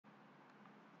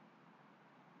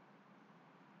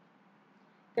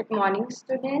Good morning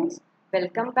students.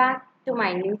 Welcome back to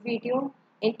my new video.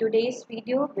 In today's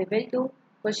video we will do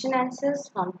question answers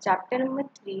from chapter number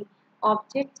 3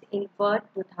 Objects in Word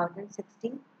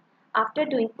 2016. After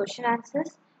doing question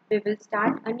answers we will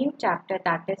start a new chapter,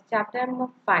 that is chapter number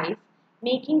 5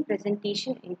 Making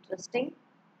Presentation Interesting.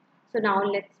 So now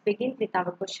let's begin with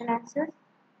our question answers.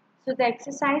 So the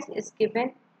exercise is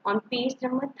given on page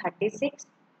number 36.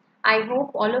 I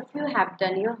hope all of you have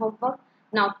done your homework.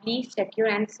 Now please check your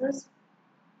answers.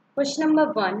 Question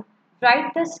number 1.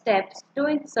 Write the steps to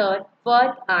insert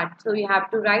word art. So you have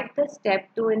to write the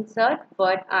step to insert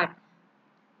word art.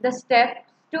 The steps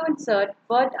to insert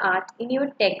word art in your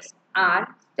text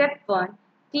are: step 1.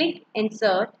 Click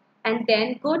insert and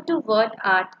then go to word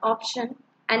art option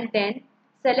and then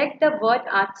select the word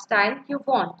art style you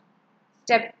want.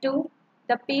 Step 2.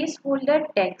 The placeholder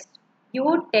text.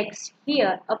 Your text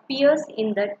here appears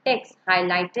in the text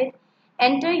highlighted.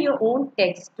 Enter your own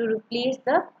text to replace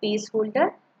the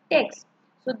placeholder text.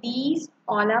 So these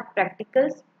all are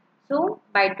practicals. So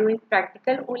by doing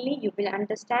practical only you will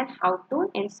understand how to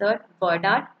insert word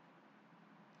art.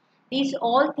 These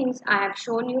all things I have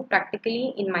shown you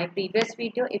practically in my previous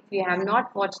video. If you have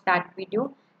not watched that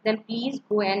video, then please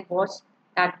go and watch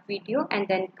that video and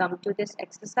then come to this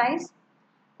exercise.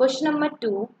 Question number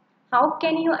 2. How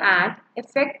can you add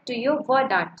effect to your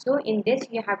word art? So in this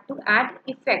you have to add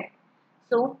effect.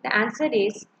 So the answer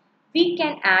is we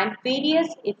can add various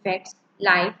effects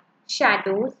like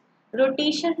shadows,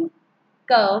 rotation,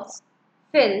 curves,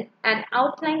 fill and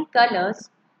outline colors.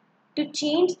 To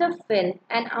change the fill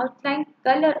and outline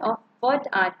color of word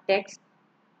art text,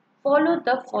 follow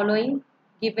the following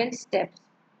given steps.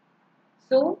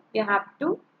 So you have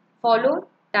to follow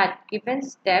that given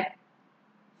step.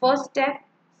 First step,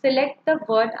 select the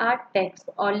word art text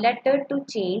or letter to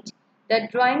change. The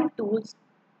Drawing Tools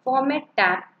Format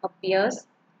tab appears.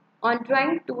 On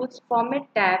Drawing Tools Format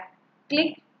tab,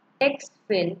 click Text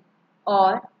Fill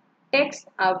or Text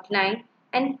Outline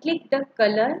and click the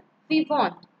color we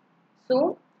want.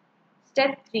 So,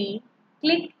 step 3,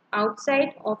 click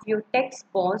outside of your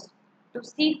text box to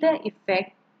see the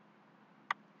effect.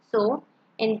 So,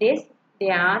 in this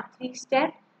there are 3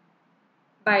 steps.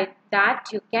 By that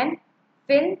you can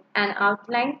fill and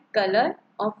outline color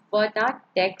of word art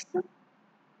text.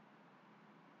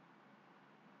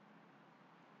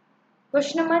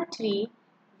 Question number 3.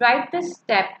 Write the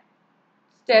steps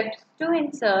to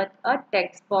insert a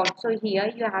text box. So here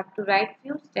you have to write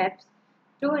few steps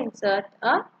to insert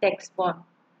a text box.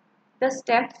 The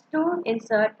steps to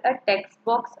insert a text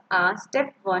box are: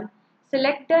 step 1.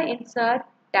 Select the insert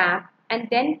tab and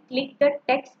then click the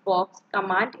text box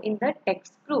command in the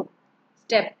text group.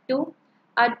 Step 2.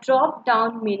 A drop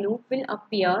down menu will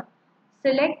appear.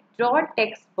 Select draw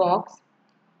text box.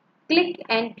 Click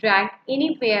and drag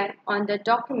anywhere on the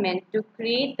document to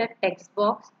create the text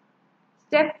box.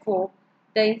 Step 4.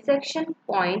 The intersection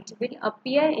point will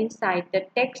appear inside the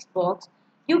text box.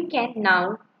 You can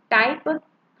now type a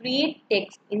create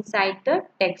text inside the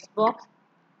text box.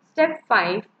 Step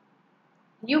 5.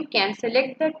 You can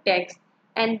select the text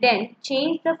and then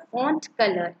change the font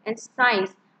color and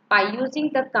size by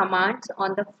using the commands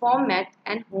on the Format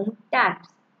and Home tabs.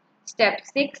 Step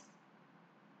 6.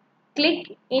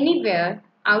 Click anywhere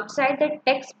outside the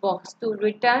text box to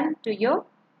return to your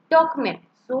document.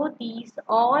 So these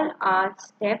all are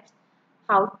steps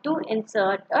how to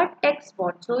insert a text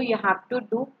box. So you have to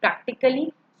do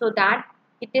practically so that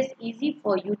it is easy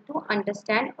for you to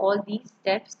understand all these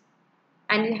steps,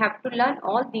 and you have to learn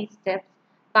all these steps.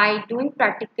 By doing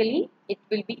practically, it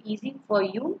will be easy for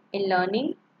you in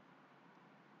learning.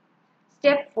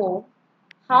 Step 4.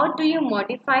 How do you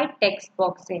modify text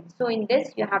boxes? So in this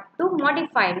you have to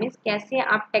modify, means कैसे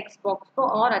आप text box को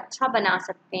और अच्छा बना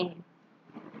सकते हैं.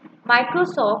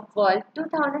 Microsoft Word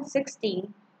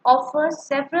 2016 offers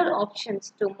several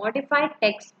options to modify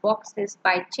text boxes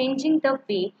by changing the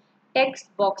way text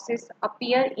boxes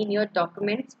appear in your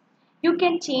documents. You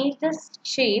can change the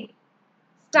shape,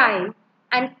 style,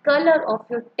 and color of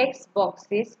your text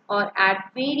boxes or add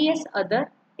various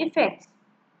other effects.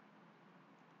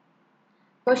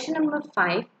 Question number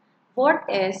 5. What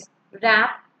is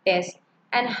wrap text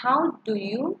and how do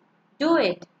you do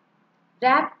it?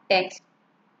 Wrap text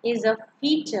is a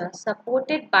feature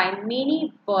supported by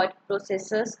many word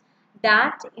processors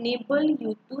that enable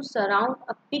you to surround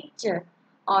a picture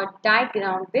or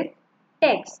diagram with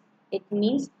text. It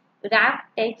means wrap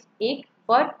text एक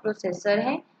word processor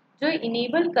है जो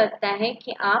enable करता है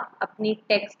कि आप अपने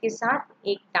text के साथ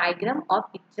एक diagram और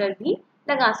picture भी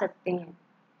लगा सकते हैं.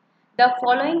 The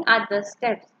following are the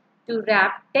steps to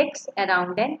wrap text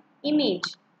around an image.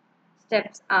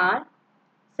 Steps are: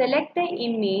 Select the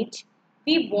image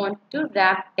we want to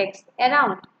wrap text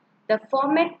around. The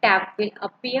Format tab will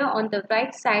appear on the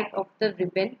right side of the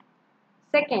ribbon.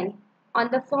 Second, on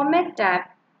the Format tab,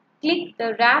 click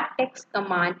the Wrap Text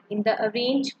command in the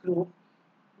Arrange group.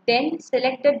 Then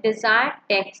select the desired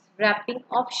text wrapping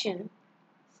option.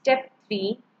 Step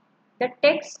 3. The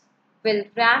text will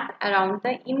wrap around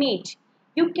the image.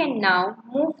 You can now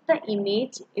move the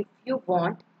image if you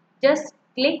want. Just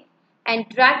click and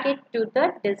drag it to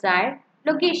the desired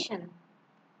location.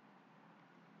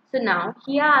 So now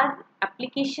here are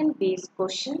application based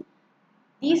questions.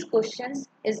 These questions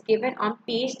is given on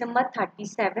page number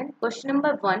 37. Question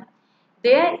number 1.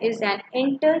 There is an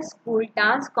inter-school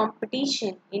dance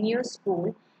competition in your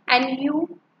school and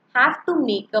you have to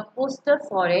make a poster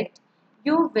for it.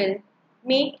 You will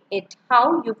make it.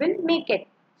 How you will make it?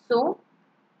 So,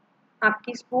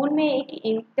 आपके school में एक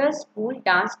inter school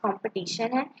dance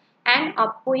competition है and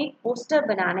आपको एक poster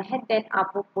बनाना है. Then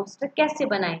आप वो poster कैसे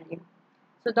बनाएंगे?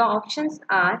 So the options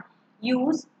are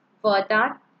use word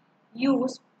art,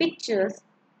 use pictures.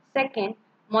 Second,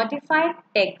 modified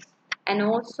text and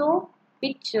also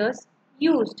pictures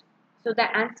used. So the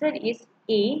answer is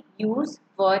A, use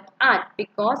word art,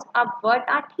 because आप word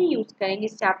art ही use करेंगे.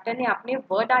 इस chapter में आपने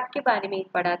word art के बारे में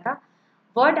पढ़ा था.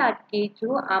 word art के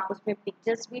थ्रू आप उसमें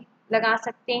pictures भी लगा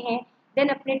सकते हैं, देन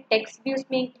अपने text भी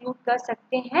उसमें include कर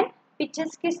सकते हैं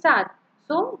pictures के साथ.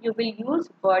 So you will use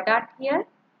word art here.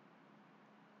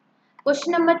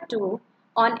 Question number 2.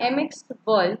 On MX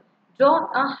World, draw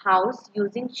a house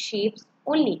using shapes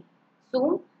only.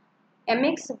 So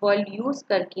MX World use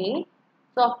करके,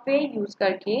 सॉफ्टवेयर यूज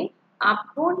करके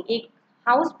आपको एक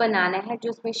हाउस बनाना है जो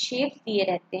उसमें शेप्स दिए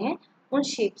रहते हैं. उन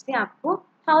शेप से आपको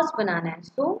हाउस बनाना है.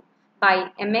 सो bye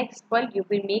MX World you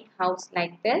will make house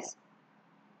like this.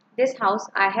 This house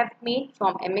I have made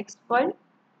from MX World.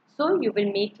 So you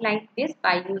will make like this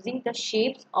by using the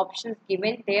shapes options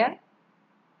given there.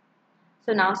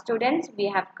 So now students, we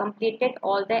have completed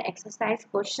all the exercise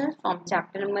questions from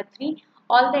chapter number 3.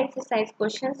 All the exercise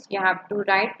questions you have to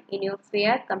write in your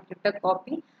fair computer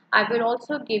copy. I will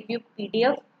also give you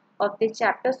PDF of this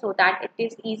chapter so that it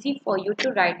is easy for you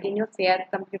to write in your fair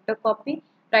computer copy.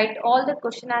 Write all the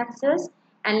question answers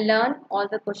and learn all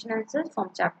the question answers from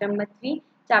chapter number 3.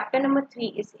 Chapter number 3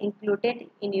 is included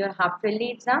in your half-yearly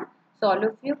exam. So all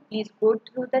of you, please go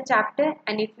through the chapter,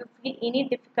 and if you feel any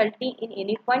difficulty in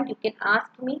any point, you can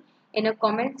ask me in a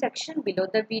comment section below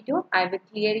the video. I will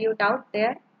clear your doubt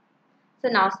there. So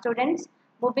now students,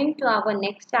 moving to our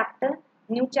next chapter,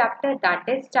 new chapter, that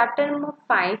is chapter number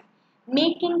 5,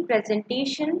 making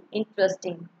presentation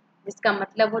interesting. जिसका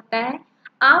मतलब होता है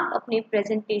आप अपने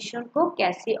presentation को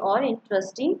कैसे और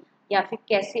interesting या फिर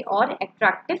कैसे और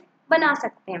attractive बना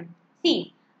सकते हैं.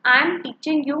 See, I am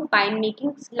teaching you by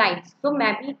making slides. तो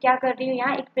मैं भी क्या कर रही हूँ,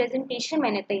 यहाँ एक प्रेजेंटेशन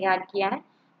मैंने तैयार किया है.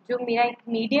 जो मेरा एक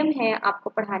मीडियम है आपको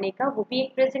पढ़ाने का, वो भी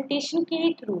एक प्रेजेंटेशन के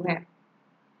ही थ्रू है.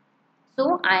 So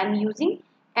I am using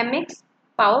MX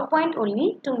PowerPoint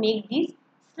only to make these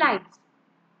slides.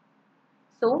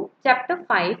 So chapter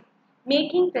 5,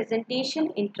 making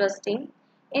presentation interesting.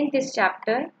 In this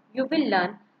chapter, you will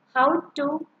learn how to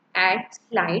add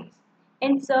slides,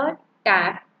 insert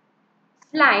tab,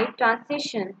 slide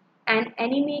transition and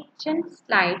animation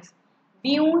slides,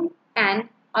 viewing and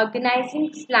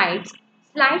organizing slides,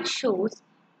 slideshows,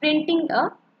 printing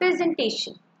a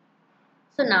presentation.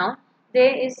 So now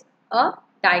there is a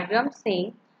diagram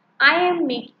saying I am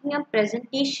making a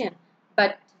presentation,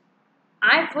 but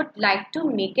I would like to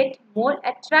make it more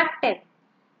attractive.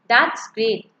 That's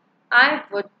great. I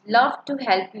would love to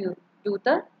help you do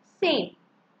the same.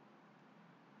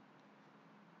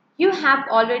 You have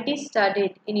already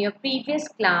studied in your previous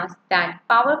class that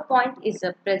PowerPoint is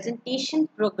a presentation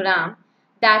program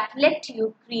that lets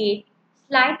you create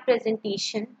slide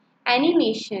presentation,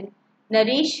 animation,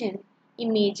 narration,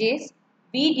 images,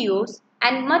 videos,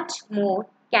 and much more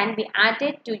can be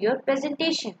added to your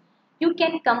presentation. You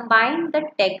can combine the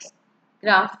text,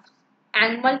 graphs,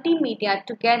 and multimedia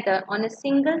together on a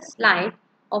single slide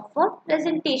of a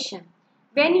presentation.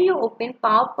 When you open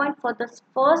PowerPoint for the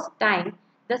first time,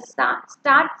 the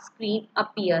start screen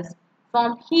appears.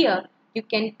 From here, you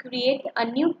can create a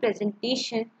new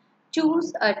presentation,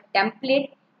 choose a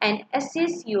template, and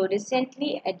access your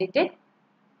recently edited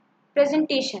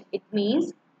presentation. It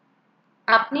means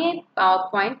आपने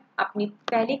PowerPoint अपनी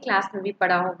पहली class में भी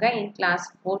पढ़ा होगा, in class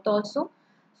 4th also.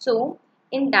 So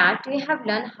in that we have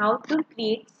learned how to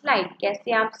create slide.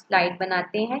 कैसे आप slide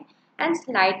बनाते हैं and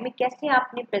slide में कैसे आप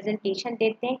अपनी presentation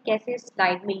देते हैं, कैसे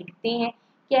slide में लिखते हैं,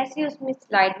 कैसे उसमें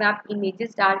स्लाइड में आप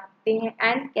इमेजेस डालते हैं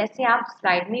एंड कैसे आप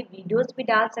स्लाइड में वीडियोस भी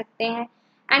डाल सकते हैं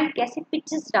एंड कैसे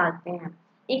पिक्चर्स डालते हैं.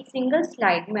 एक सिंगल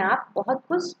स्लाइड में आप बहुत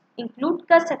कुछ इंक्लूड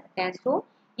कर सकते हैं। सो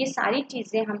ये सारी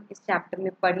चीज़ें हम इस चैप्टर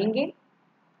में पढ़ेंगे।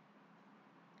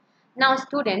 Now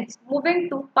students, moving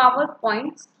to power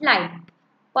point slide.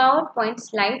 Power point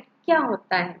slide क्या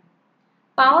होता है?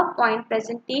 Power point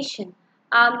presentation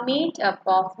are made up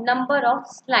of number of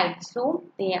slides. So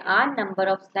there are number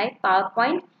of slides.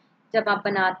 PowerPoint जब आप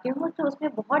बनाते हो तो उसमें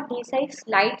बहुत ढेर सारी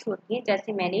स्लाइड्स होती हैं।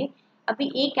 जैसे मैंने अभी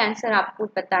एक आंसर आपको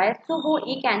बताया, तो वो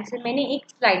एक आंसर मैंने एक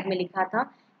स्लाइड में लिखा था,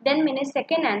 देन मैंने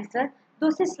सेकेंड आंसर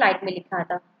दूसरी स्लाइड में लिखा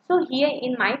था। So here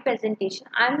in my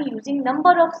presentation I am using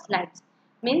number of slides.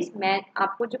 Means मैं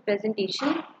आपको जो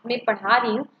प्रेजेंटेशन में पढ़ा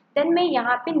रही हूँ, देन मैं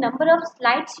यहाँ पे नंबर ऑफ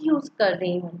स्लाइड्स यूज कर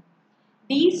रही हूँ।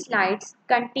 These slides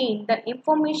contain the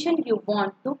information you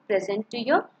want to present to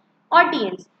your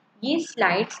audience. ये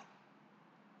slides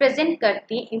present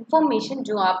करती है information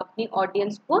जो आप अपनी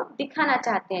audience को दिखाना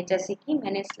चाहते हैं। जैसे कि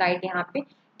मैंने slide यहाँ पे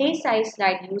ढेर सारी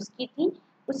slide use की थी,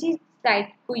 उसी slide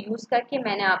को use करके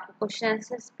मैंने आपको question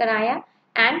answers कराया,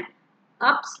 and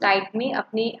आप slide में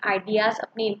अपने ideas,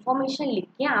 अपने information लिख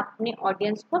के आप अपने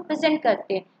audience को present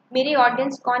करते हैं। मेरे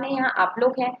audience कौन है? यहाँ आप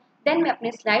लोग हैं। देन मैं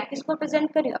अपने स्लाइड किसको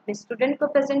प्रेजेंट कर रही हूँ? अपने स्टूडेंट को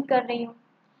प्रेजेंट कर रही हूँ।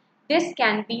 This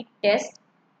can be test,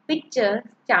 pictures,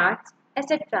 charts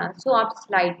etcetera. सो आप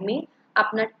स्लाइड में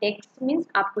अपना टेक्स्ट मीन्स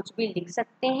आप कुछ भी लिख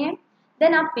सकते हैं,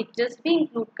 देन आप पिक्चर्स भी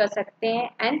इंक्लूड कर सकते हैं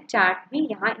एंड चार्ट भी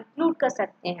यहाँ इंक्लूड कर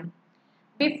सकते हैं।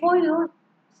 Before you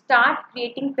start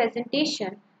creating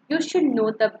presentation, you should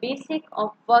know the basic of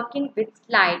working with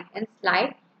slide and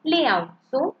slide layout.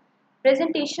 So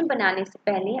presentation बनाने से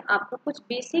पहले आपको कुछ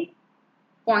बेसिक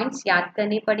पॉइंट्स याद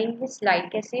करने पड़ेंगे, स्लाइड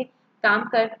कैसे काम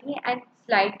करती है एंड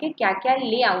स्लाइड के क्या क्या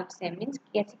लेआउट्स हैं, मीन्स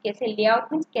कैसे कैसे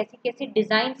लेआउट मीन्स कैसे कैसे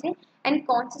डिजाइन है एंड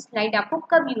कौन सी स्लाइड आपको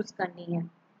कब यूज करनी है।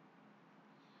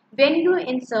 When you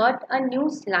insert a new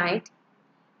slide,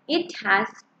 it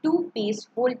has 2 page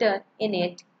holder in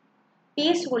it.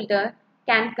 Page holder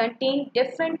can contain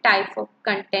different type of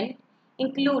content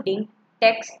including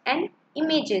text and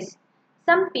images.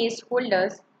 Some page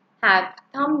holders have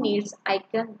thumbnails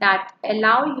icon that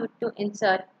allow you to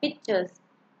insert pictures,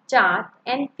 charts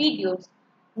and videos.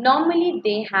 Normally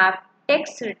they have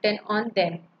text written on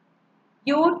them.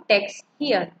 Your text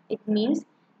here. It means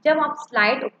जब आप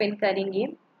slide open करेंगे,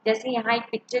 जैसे यहाँ एक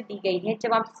picture दी गई है,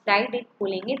 जब आप स्लाइड एक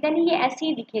खोलेंगे देन ये ऐसे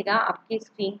ही दिखेगा आपके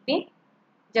स्क्रीन पे।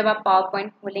 जब आप पावर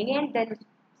पॉइंट खोलेंगे एंड देन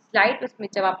स्लाइड उसमें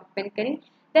जब आप ओपन करेंगे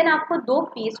देन आपको 2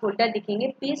 पेज होल्डर दिखेंगे।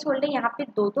 पेज होल्डर यहाँ पे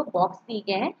 2 बॉक्स दिए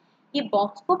गए हैं। ये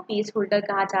बॉक्स को पेज होल्डर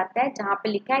कहा जाता है, जहाँ पे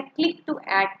लिखा है क्लिक टू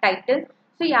ऐड टाइटल।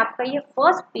 तो ये आपका ये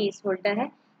फर्स्ट पेज होल्डर है।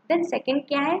 देन सेकंड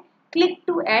क्या है? क्लिक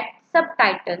टू ऐड सब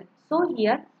टाइटल। सो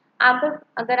हियर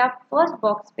अगर आप फर्स्ट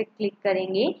बॉक्स पे क्लिक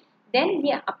करेंगे देन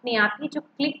ये अपने आप ही जो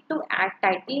क्लिक टू ऐड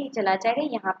टाइटल चला जाएगा।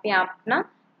 यहाँ पे आप अपना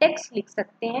टेक्स्ट लिख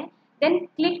सकते हैं। देन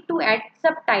क्लिक टू ऐड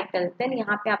सब टाइटल, देन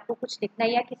यहाँ पे आपको कुछ लिखना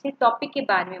है या किसी टॉपिक के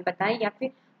बारे में बताएं, या फिर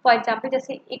फॉर एग्जाम्पल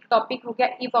जैसे एक टॉपिक हो गया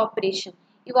इवॉपरेशन।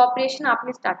 इवॉपरेशन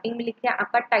आपने स्टार्टिंग में लिखा है,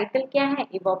 आपका टाइटल क्या है?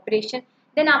 इवॉपरेशन।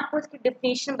 देन आपको उसकी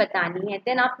डेफिनेशन बतानी है,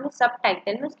 देन आप सब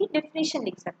टाइटल में उसकी डेफिनेशन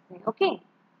लिख सकते हैं। Okay,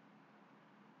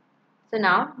 so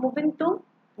now moving to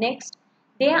next,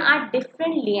 there are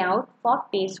different layout for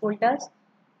page holders.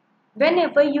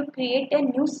 Whenever you create a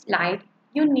new slide,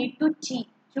 you need to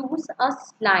choose a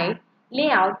slide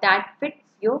layout that fits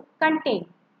your content.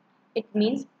 It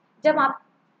means जब आप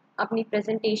अपनी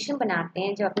presentation बनाते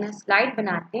हैं, जब अपना slide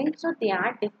बनाते हैं, so they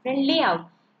are different layout.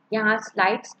 यहाँ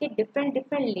स्लाइड्स के डिफरेंट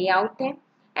लेआउट हैं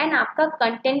एंड आपका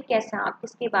कंटेंट कैसा, आप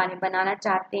किसके बारे में बनाना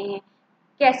चाहते हैं,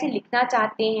 कैसे लिखना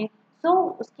चाहते हैं, so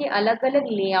उसके अलग अलग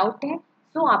लेआउट हैं।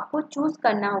 so आपको चूज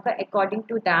करना होगा अकॉर्डिंग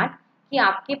टू दैट कि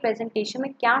आपके प्रेजेंटेशन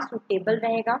में क्या सूटेबल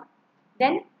रहेगा।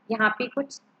 देन यहाँ पे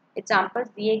कुछ एग्जांपल्स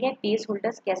दिए गए पेज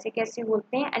होल्डर्स कैसे कैसे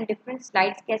होते हैं एंड डिफरेंट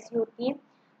स्लाइड्स कैसी होती हैं।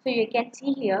 So you can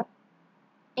see here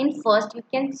in first you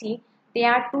can see they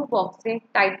are 2 boxes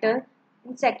title,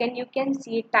 in second you can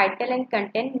see title and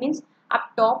content. Means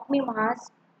आप टॉप में वहाँ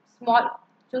स्मॉल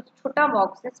जो छोटा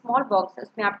बॉक्स है, स्मॉल बॉक्स है,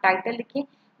 उसमें आप टाइटल लिखिए।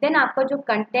 देन आपका जो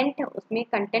कंटेंट है उसमें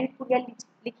कंटेंट पूरा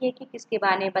लिखिए कि किसके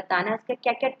बारे में बताना है, उसका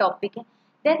क्या क्या टॉपिक है।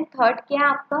 देन थर्ड क्या है?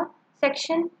 आपका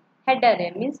सेक्शन हेडर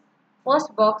है। मीन्स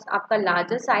फर्स्ट बॉक्स आपका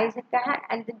लार्जर साइज का है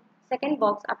एंड सेकंड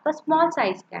बॉक्स आपका स्मॉल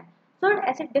साइज का है। तो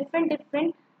ऐसे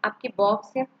डिफरेंट आपके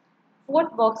बॉक्स है।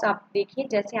 फोर्थ बॉक्स आप देखिए,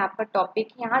 जैसे आपका टॉपिक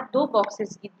है, यहाँ 2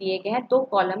 बॉक्सेस दिए गए हैं 2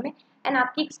 कॉलम में एंड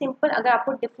आपकी एक सिंपल अगर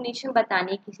आपको डेफिनेशन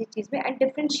बतानी है किसी चीज़ में एंड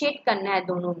डिफ्रेंशिएट करना है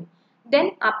दोनों में,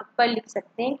 देन आप ऊपर लिख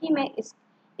सकते हैं कि मैं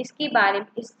इसके बारे में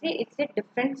इससे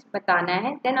डिफरेंस बताना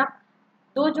है। देन आप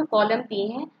 2 जो कॉलम दिए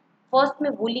हैं फर्स्ट में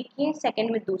वो लिखिए,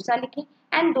 सेकंड में दूसरा लिखिए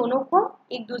एंड दोनों को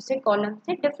एक दूसरे कॉलम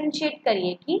से डिफ्रेंशिएट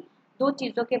करिए कि 2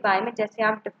 चीज़ों के बारे में जैसे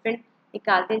आप डिफरेंट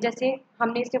निकालते हैं। जैसे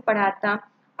हमने इसे पढ़ा था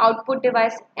output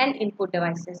device and input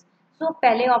devices. सो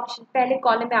पहले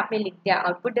कॉलम में आपने लिख दिया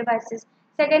आउटपुट डिवाइसेस,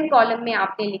 सेकेंड कॉलम में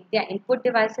आपने लिख दिया इनपुट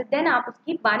डिवाइसेस, देन आप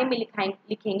उसके बारे में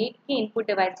लिखेंगे कि इनपुट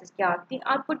डिवाइसेस क्या होती है,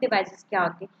 आउटपुट डिवाइसेस क्या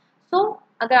होती है। सो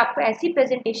अगर आपको ऐसी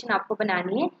प्रेजेंटेशन आपको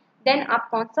बनानी है देन आप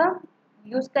कौन सा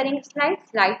यूज करेंगे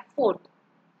slide 4।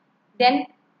 Then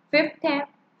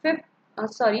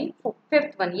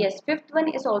fifth one, yes, fifth one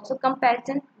is also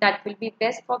comparison, that will be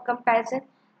best for comparison.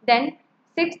 Then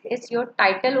sixth is your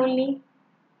title only.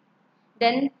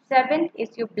 Then seventh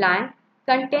is your blank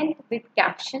content with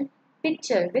caption,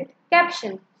 picture with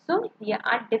caption. So here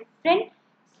are different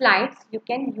slides you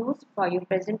can use for your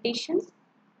presentations.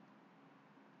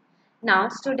 Now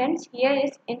students, here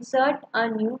is insert a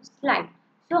new slide.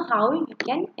 So how you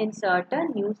can insert a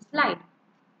new slide,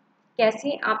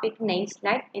 कैसे आप एक नई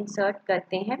slide insert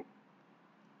करते हैं।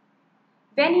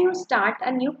 When you start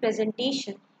a new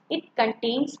presentation, it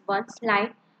contains one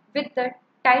slide with the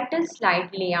title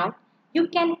slide layout. You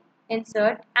can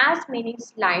insert as many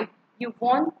slides you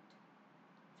want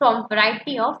from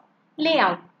variety of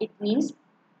layout. It means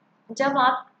जब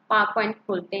आप PowerPoint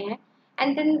खोलते हैं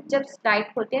and then जब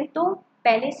slide खोलते हैं तो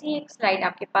पहले से एक स्लाइड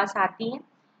आपके पास आती है,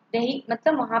 रही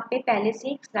मतलब वहाँ पे पहले से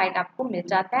एक स्लाइड आपको मिल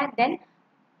जाता है। देन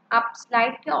आप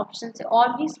स्लाइड के ऑप्शन से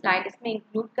और भी स्लाइड इसमें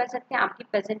इंक्लूड कर सकते हैं, आपकी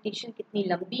प्रेजेंटेशन कितनी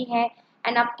लंबी है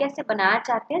एंड आप कैसे बनाना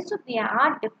चाहते हैं। So there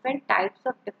are different types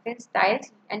of different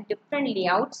styles and different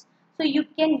layouts, so you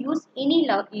can use any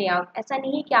layout. ऐसा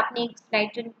नहीं है कि आपने एक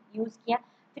स्लाइड जो यूज किया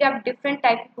फिर आप डिफरेंट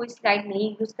टाइप की कोई स्लाइड नहीं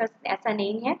यूज कर सकते, ऐसा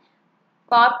नहीं है।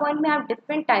 पावर पॉइंट में आप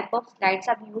डिफरेंट टाइप ऑफ स्लाइड्स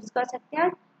आप यूज कर सकते हैं,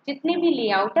 जितने भी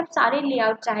लेआउट आप सारे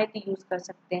लेआउट चाहे तो यूज कर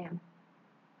सकते हैं।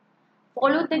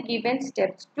 Follow the given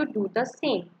steps to do the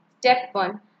same. Step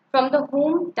 1. From the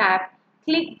Home tab,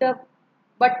 click the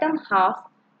bottom half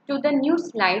to the New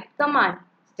Slide command.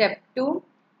 Step 2.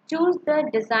 Choose the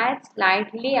desired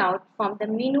slide layout from the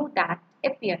menu that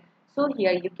appears. So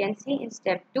here you can see in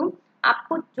step 2,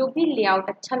 आपको जो भी layout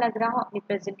अच्छा लग रहा हो अपनी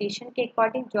presentation के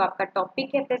according, जो आपका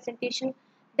टॉपिक है प्रेजेंटेशन,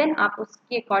 देन आप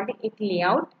उसके अकॉर्डिंग एक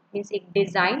लेआउट मीन्स एक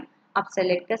डिज़ाइन आप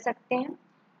सेलेक्ट कर सकते हैं।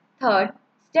 Third,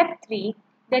 step 3,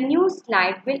 the new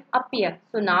slide will appear.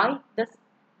 So now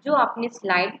जो आपने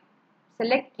स्लाइड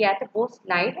सेलेक्ट किया था वो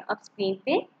स्लाइड अब स्क्रीन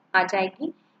पे आ जाएगी।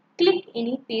 Click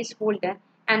any page holder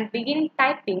and begin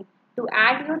typing to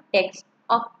add your text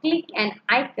और click N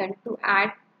icon to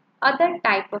add other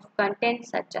type of content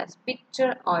such as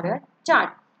picture और अ चार्ट।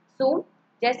 सो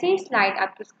जैसे ही स्लाइड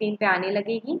आपकी स्क्रीन पे आने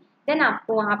लगेगी देन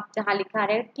आपको वहाँ जहाँ लिखा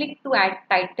रहे क्लिक टू ऐड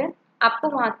टाइटल, आपको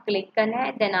वहाँ क्लिक करना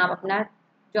है। देन आप अपना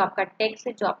जो आपका टेक्स्ट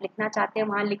है जो आप लिखना चाहते हैं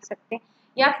वहाँ लिख सकते हैं,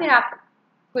 या फिर आप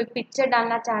कोई पिक्चर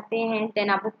डालना चाहते हैं देन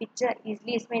आप वो पिक्चर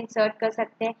इजीली इसमें इंसर्ट कर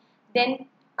सकते हैं। देन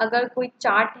अगर कोई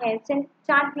चार्ट है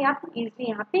चार्ट भी आप इजीली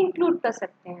यहाँ पे इंक्लूड कर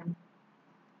सकते हैं।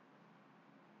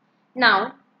 Now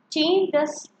change the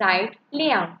slide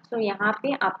layout. सो यहाँ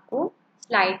पे आपको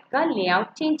स्लाइड का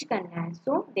लेआउट चेंज करना है।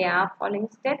 सो they are following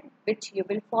step which you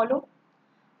will follow.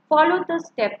 Follow the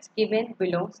steps given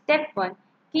below. Step 1.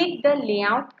 Click the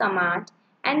layout command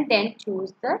and then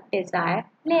choose the desired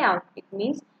layout. It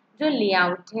means जो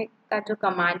layout है का जो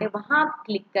command है वहाँ आप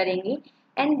क्लिक करेंगे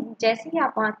एंड जैसे ही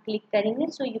आप वहाँ क्लिक करेंगे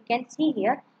so you can see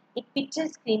here एक पिक्चर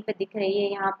स्क्रीन पे दिख रही है।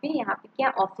 यहाँ पे क्या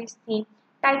office theme,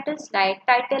 title slide,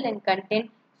 title and content.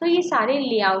 तो ये सारे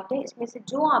लेआउट है, इसमें से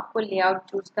जो आपको लेआउट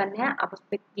चूज करना है आप उस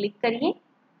पर क्लिक करिए।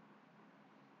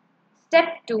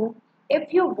 Step 2.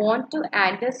 If you want to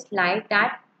add a slide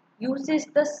that uses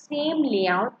the same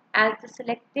layout as the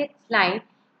selected slide,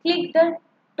 click the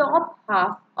top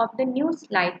half of the new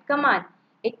slide command.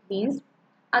 It means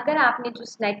अगर आपने जो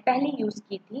slide पहले यूज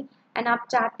की थी and आप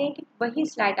चाहते हैं कि वही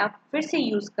स्लाइड आप फिर से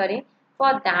यूज करें,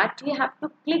 for that you have to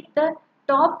click the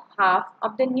top half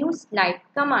of the new slide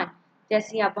command.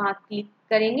 जैसे आप वहाँ क्लिक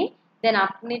करेंगे देन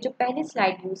आपने जो पहले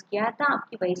स्लाइड यूज किया था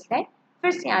आपकी वही स्लाइड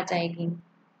फिर से आ जाएगी।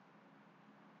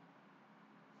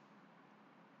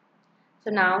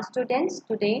 So now students,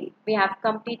 today we have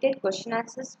completed question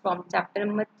answers from chapter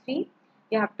number 3.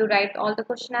 You have to write all the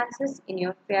question answers in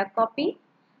your fair copy,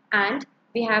 and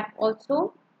we have also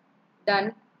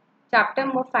done chapter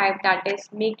number 5, that is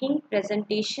making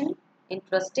presentation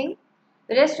interesting.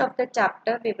 The rest of the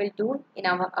chapter we will do in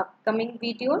our upcoming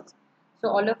videos. So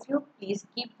all of you please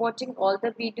keep watching all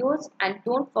the videos and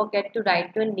don't forget to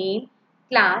write your name,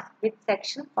 class with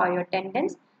section for your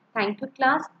attendance. Thank you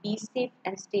class. Be safe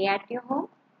and stay at your home.